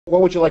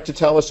What would you like to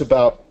tell us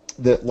about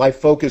the life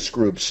focus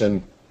groups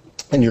and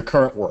your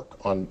current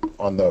work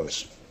on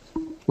those?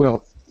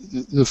 Well,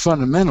 the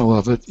fundamental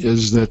of it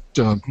is that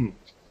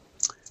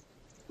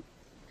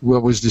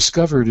what was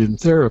discovered in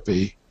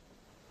therapy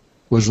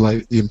was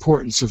the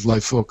importance of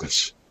life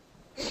focus.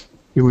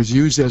 It was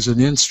used as an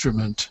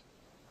instrument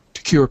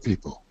to cure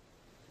people.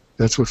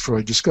 That's what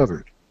Freud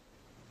discovered.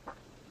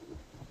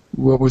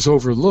 What was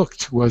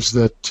overlooked was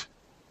that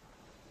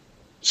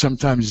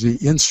sometimes the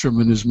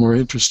instrument is more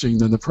interesting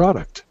than the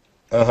product.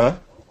 Uh-huh.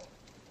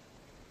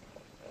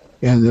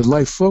 And the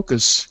life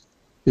focus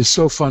is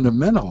so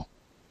fundamental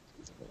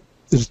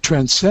that it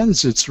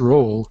transcends its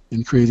role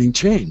in creating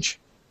change.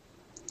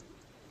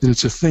 That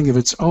it's a thing of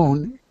its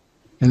own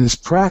and is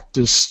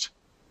practiced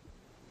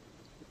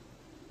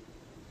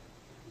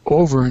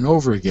over and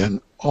over again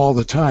all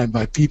the time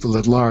by people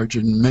at large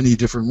in many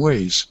different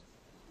ways.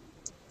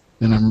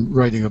 And I'm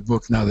writing a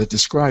book now that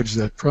describes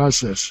that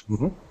process.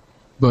 Mm-hmm.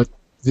 But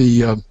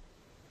the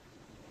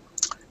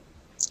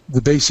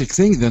basic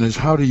thing then is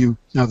how do you,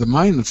 now the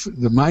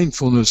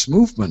mindfulness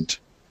movement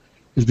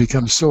has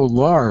become so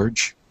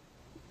large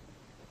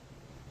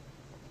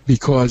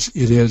because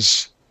it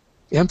has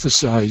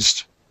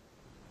emphasized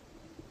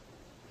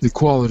the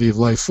quality of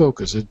life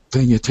focus,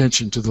 paying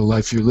attention to the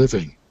life you're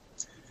living.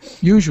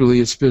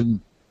 Usually it's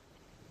been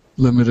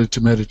limited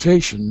to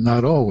meditation,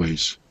 not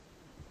always.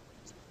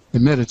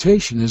 And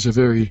meditation is a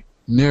very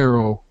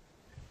narrow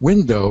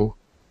window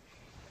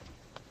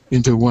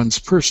into one's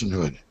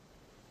personhood.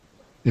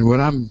 And what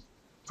I'm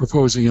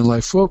proposing in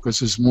Life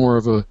Focus is more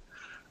of a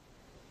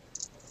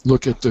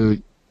look at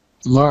the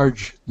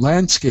large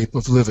landscape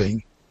of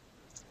living,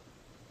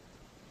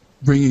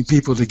 bringing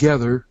people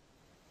together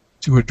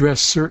to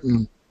address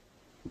certain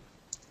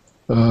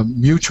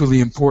mutually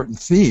important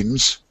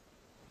themes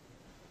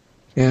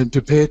and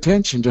to pay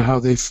attention to how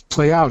they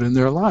play out in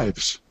their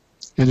lives,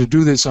 and to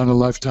do this on a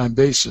lifetime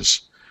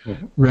basis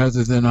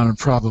rather than on a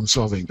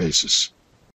problem-solving basis.